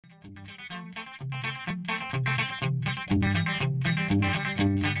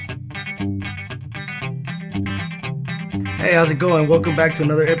Hey, how's it going? Welcome back to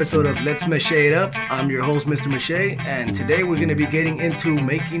another episode of Let's Mache It Up. I'm your host, Mr. Mache, and today we're going to be getting into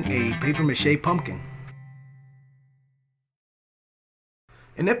making a paper mache pumpkin.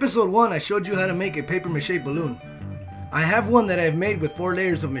 In episode 1, I showed you how to make a paper mache balloon. I have one that I've made with 4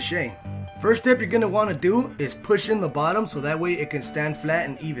 layers of mache. First step you're going to want to do is push in the bottom so that way it can stand flat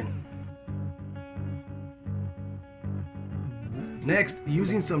and even. Next,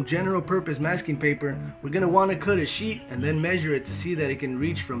 using some general purpose masking paper, we're going to want to cut a sheet and then measure it to see that it can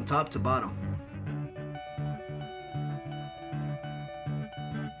reach from top to bottom.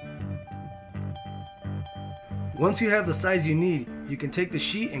 Once you have the size you need, you can take the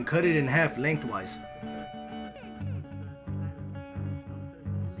sheet and cut it in half lengthwise.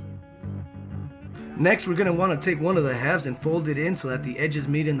 Next, we're going to want to take one of the halves and fold it in so that the edges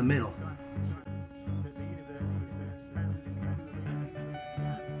meet in the middle.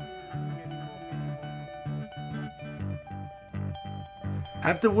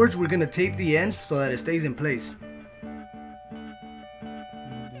 Afterwards, we're going to tape the ends so that it stays in place.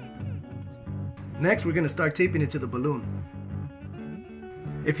 Next, we're going to start taping it to the balloon.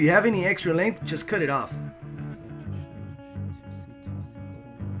 If you have any extra length, just cut it off.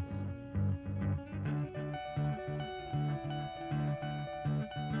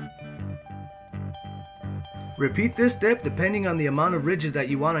 Repeat this step depending on the amount of ridges that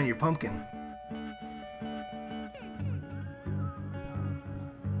you want on your pumpkin.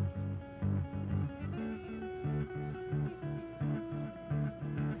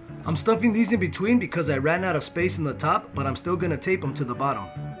 I'm stuffing these in between because I ran out of space in the top, but I'm still going to tape them to the bottom.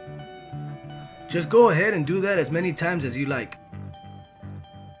 Just go ahead and do that as many times as you like.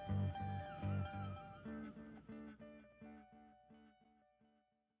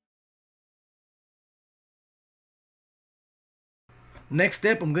 Next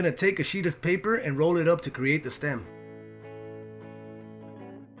step, I'm going to take a sheet of paper and roll it up to create the stem.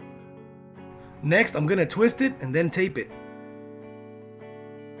 Next, I'm going to twist it and then tape it.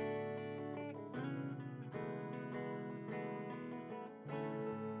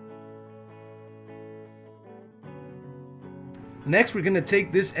 Next, we're going to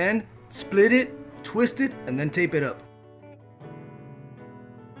take this end, split it, twist it, and then tape it up.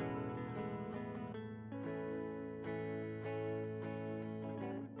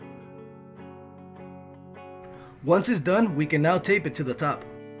 Once it's done, we can now tape it to the top.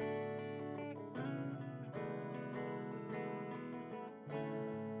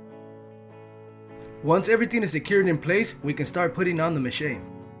 Once everything is secured in place, we can start putting on the mache.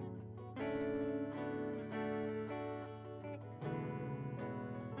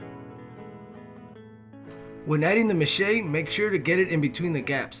 When adding the mache, make sure to get it in between the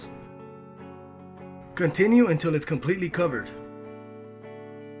gaps. Continue until it's completely covered.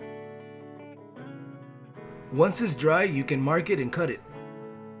 Once it's dry, you can mark it and cut it.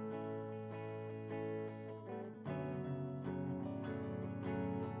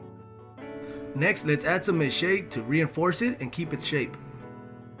 Next, let's add some mache to reinforce it and keep its shape.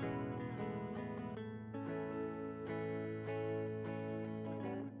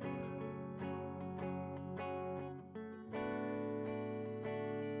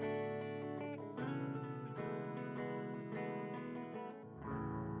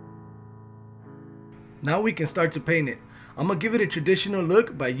 Now we can start to paint it. I'm going to give it a traditional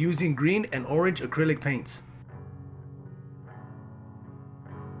look by using green and orange acrylic paints.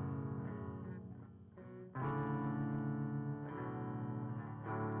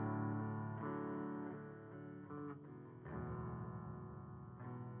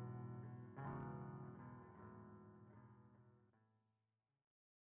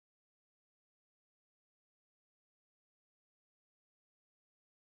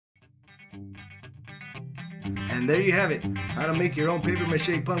 And there you have it, how to make your own paper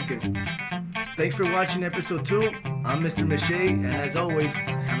mache pumpkin. Thanks for watching episode 2. I'm Mr. Mache, and as always,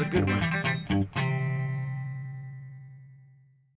 have a good one.